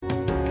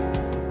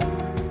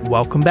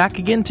Welcome back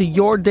again to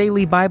your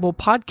Daily Bible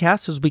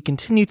Podcast as we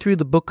continue through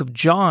the book of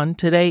John.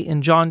 Today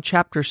in John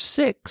chapter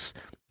 6,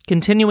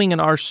 continuing in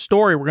our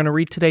story, we're going to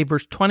read today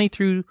verse 20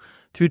 through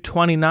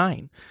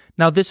 29.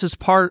 Now, this is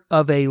part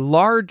of a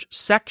large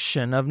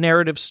section of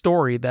narrative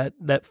story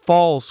that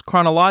falls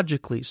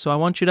chronologically. So I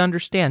want you to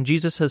understand,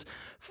 Jesus has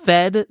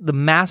fed the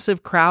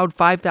massive crowd,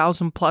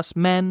 5,000 plus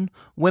men,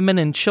 women,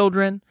 and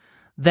children.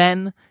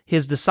 Then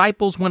his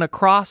disciples went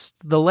across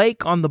the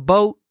lake on the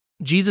boat.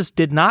 Jesus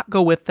did not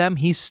go with them.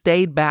 He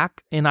stayed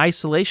back in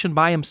isolation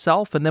by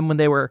himself. And then when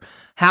they were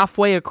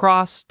halfway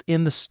across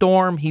in the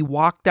storm, he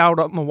walked out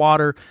on the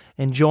water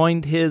and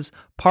joined his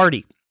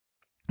party.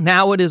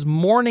 Now it is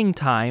morning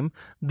time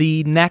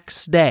the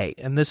next day,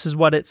 and this is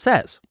what it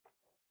says.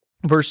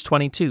 Verse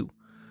 22.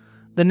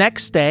 The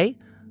next day,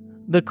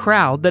 the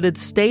crowd that had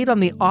stayed on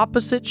the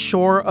opposite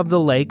shore of the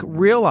lake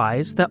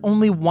realized that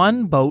only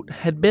one boat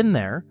had been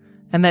there,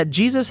 and that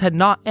Jesus had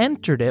not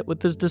entered it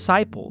with his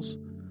disciples,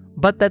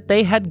 but that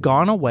they had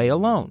gone away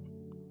alone.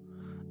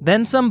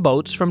 Then some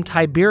boats from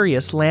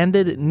Tiberias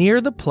landed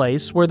near the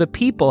place where the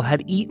people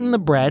had eaten the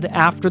bread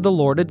after the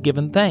Lord had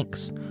given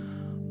thanks.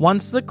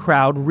 Once the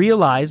crowd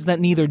realized that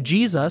neither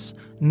Jesus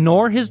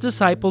nor his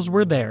disciples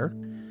were there,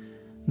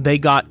 they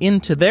got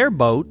into their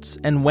boats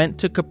and went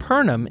to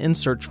Capernaum in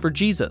search for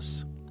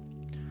Jesus.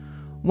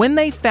 When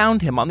they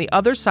found him on the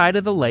other side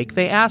of the lake,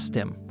 they asked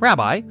him,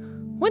 "Rabbi,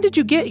 when did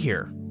you get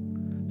here?"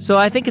 So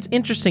I think it's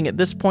interesting at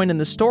this point in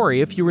the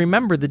story, if you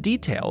remember the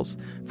details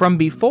from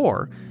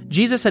before,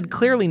 Jesus had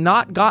clearly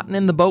not gotten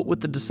in the boat with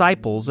the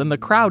disciples, and the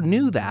crowd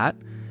knew that,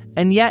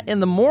 and yet in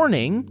the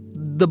morning,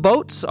 the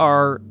boats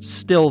are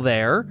still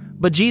there,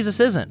 but Jesus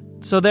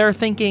isn't. So they're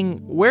thinking,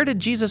 where did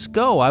Jesus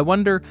go? I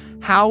wonder,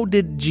 how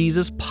did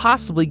Jesus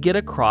possibly get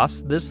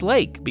across this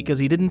lake? Because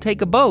he didn't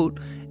take a boat,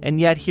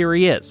 and yet here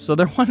he is. So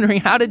they're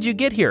wondering, how did you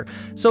get here?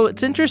 So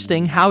it's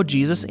interesting how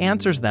Jesus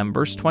answers them.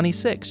 Verse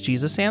 26,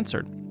 Jesus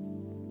answered,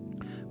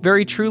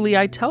 "Very truly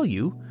I tell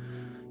you,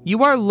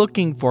 you are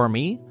looking for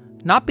me,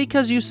 not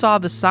because you saw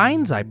the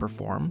signs I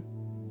perform,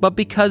 but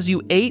because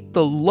you ate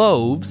the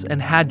loaves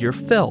and had your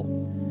fill."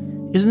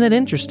 Isn't it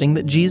interesting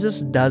that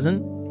Jesus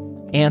doesn't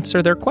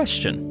answer their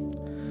question?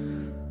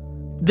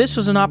 This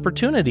was an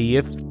opportunity.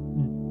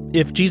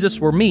 If Jesus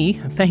were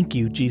me, thank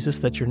you, Jesus,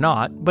 that you're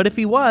not, but if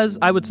he was,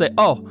 I would say,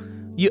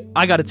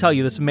 I got to tell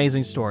you this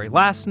amazing story.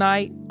 Last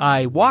night,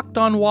 I walked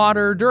on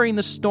water during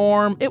the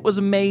storm. It was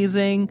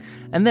amazing.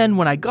 And then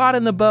when I got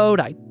in the boat,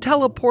 I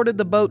teleported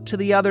the boat to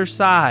the other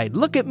side.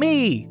 Look at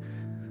me.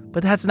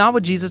 But that's not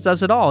what Jesus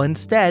does at all.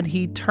 Instead,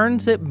 he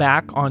turns it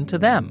back onto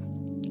them.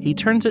 He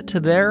turns it to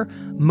their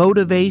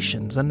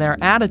motivations and their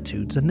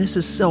attitudes. And this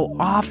is so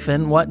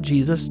often what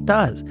Jesus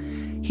does.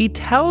 He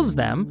tells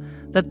them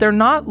that they're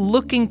not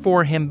looking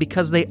for him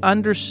because they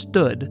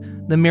understood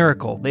the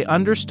miracle. They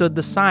understood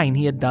the sign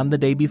he had done the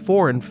day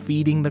before in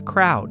feeding the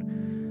crowd.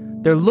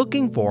 They're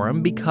looking for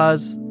him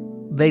because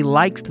they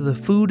liked the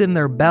food in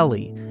their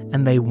belly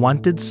and they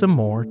wanted some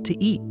more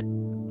to eat.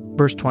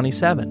 Verse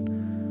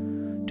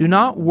 27, "Do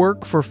not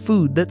work for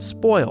food that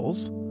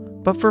spoils,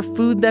 but for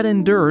food that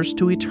endures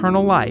to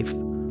eternal life,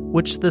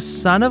 which the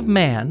Son of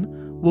Man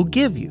will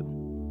give you.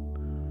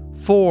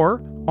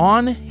 For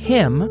on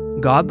him,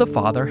 God the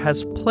Father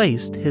has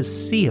placed his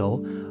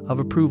seal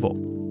of approval."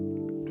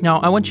 Now,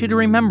 I want you to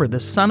remember the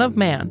Son of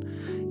Man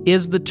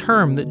is the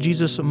term that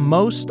Jesus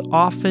most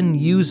often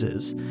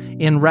uses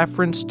in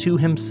reference to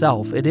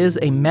himself. It is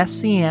a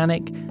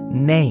messianic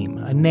name,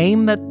 a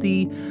name that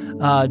the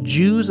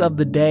Jews of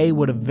the day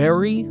would have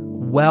very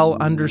well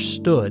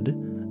understood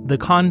the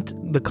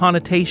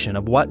connotation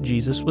of what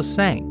Jesus was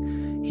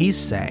saying. He's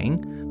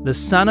saying, the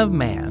Son of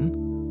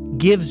Man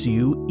gives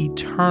you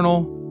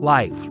eternal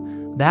life.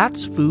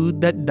 That's food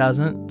that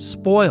doesn't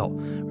spoil.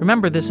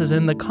 Remember, this is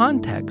in the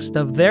context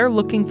of they're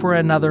looking for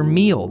another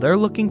meal. They're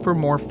looking for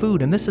more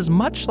food. And this is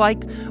much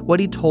like what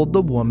he told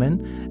the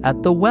woman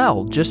at the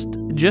well just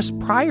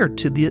prior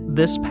to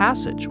this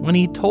passage, when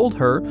he told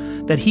her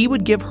that he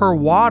would give her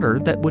water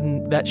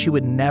that she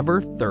would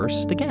never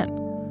thirst again.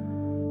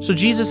 So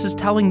Jesus is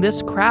telling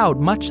this crowd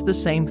much the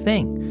same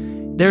thing.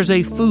 There's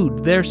a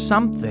food, there's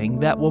something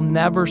that will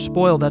never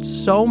spoil, that's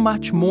so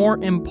much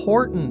more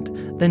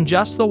important than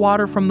just the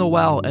water from the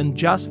well and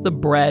just the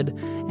bread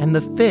and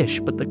the fish,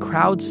 but the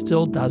crowd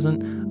still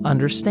doesn't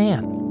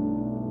understand.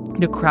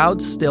 The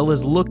crowd still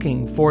is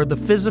looking for the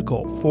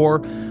physical, for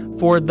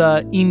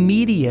the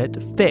immediate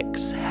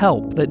fix,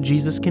 help that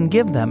Jesus can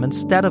give them,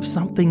 instead of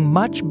something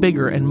much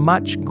bigger and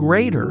much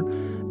greater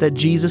that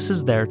Jesus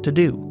is there to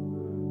do.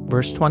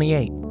 Verse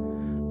 28,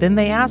 "Then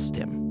they asked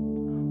him,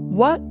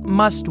 'What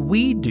must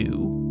we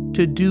do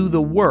to do the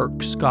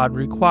works God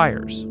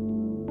requires?'"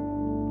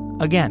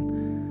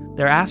 Again,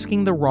 they're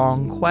asking the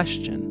wrong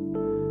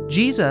question.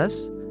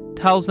 Jesus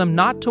tells them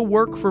not to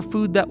work for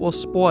food that will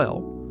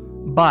spoil,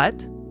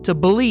 but to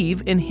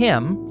believe in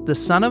him, the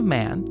Son of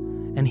Man,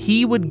 and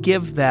he would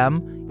give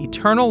them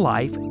eternal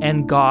life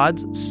and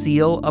God's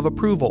seal of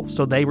approval.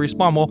 So they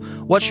respond, well,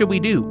 what should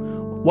we do?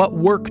 What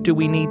work do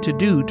we need to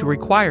do to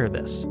require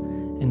this?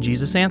 And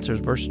Jesus answers,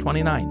 verse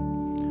 29,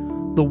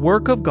 The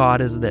work of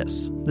God is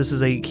this. This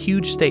is a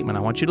huge statement.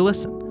 I want you to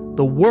listen.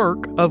 The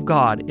work of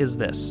God is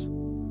this.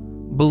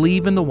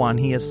 Believe in the one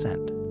he has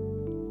sent.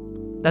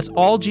 That's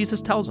all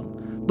Jesus tells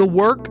them. The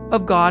work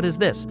of God is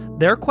this.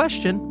 Their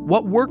question,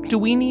 what work do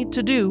we need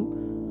to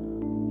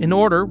do in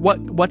order,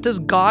 what does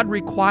God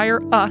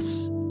require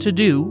us to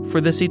do for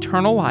this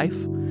eternal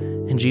life?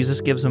 And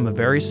Jesus gives them a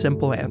very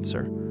simple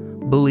answer.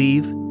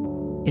 Believe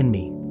in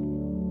me.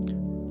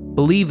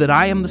 Believe that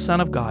I am the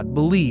Son of God.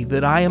 Believe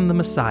that I am the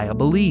Messiah.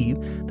 Believe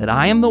that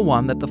I am the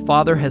one that the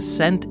Father has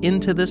sent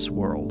into this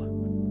world.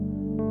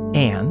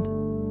 And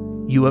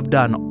you have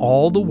done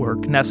all the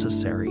work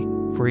necessary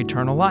for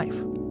eternal life.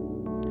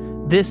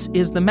 This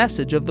is the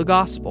message of the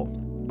gospel.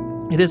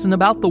 It isn't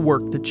about the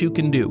work that you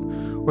can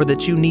do or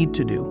that you need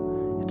to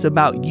do. It's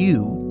about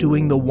you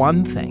doing the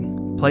one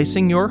thing,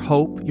 placing your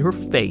hope, your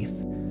faith,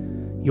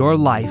 your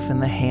life in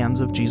the hands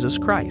of Jesus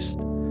Christ.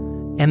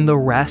 And the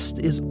rest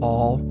is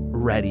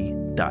already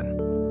done.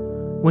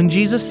 When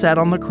Jesus said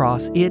on the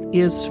cross, "It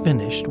is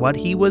finished," what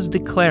he was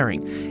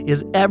declaring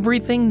is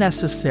everything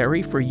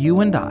necessary for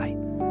you and I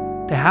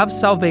to have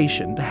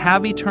salvation, to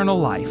have eternal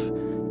life,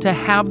 to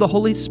have the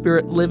Holy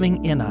Spirit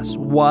living in us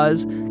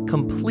was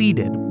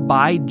completed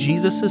by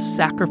Jesus'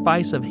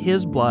 sacrifice of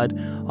his blood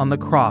on the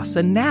cross.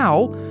 And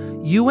now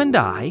you and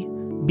I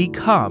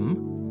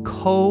become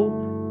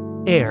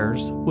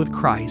co-heirs with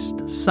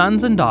Christ,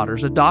 sons and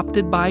daughters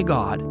adopted by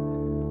God,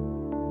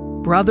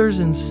 brothers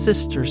and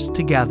sisters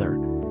together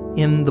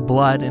in the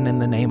blood and in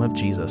the name of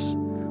Jesus.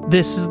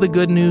 This is the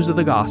good news of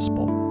the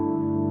gospel.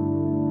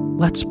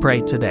 Let's pray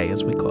today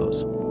as we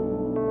close.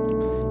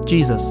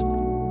 Jesus,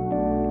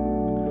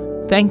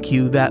 thank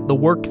you that the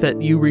work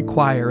that you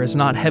require is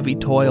not heavy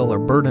toil or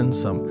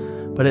burdensome,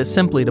 but it's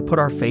simply to put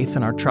our faith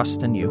and our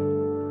trust in you.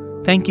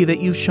 Thank you that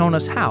you've shown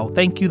us how.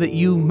 Thank you that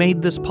you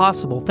made this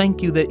possible.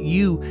 Thank you that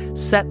you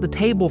set the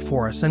table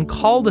for us and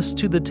called us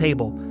to the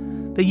table,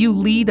 that you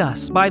lead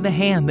us by the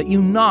hand, that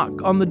you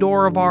knock on the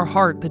door of our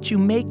heart, that you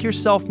make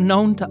yourself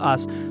known to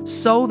us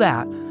so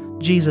that,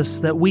 Jesus,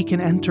 that we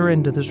can enter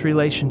into this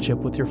relationship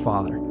with your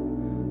Father.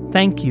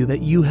 Thank you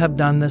that you have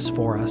done this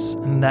for us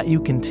and that you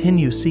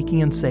continue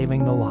seeking and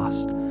saving the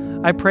lost.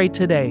 I pray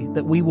today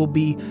that we will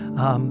be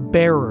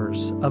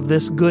bearers of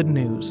this good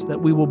news,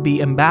 that we will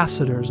be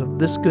ambassadors of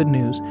this good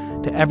news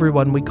to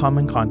everyone we come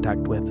in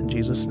contact with. In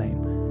Jesus' name,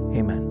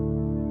 amen.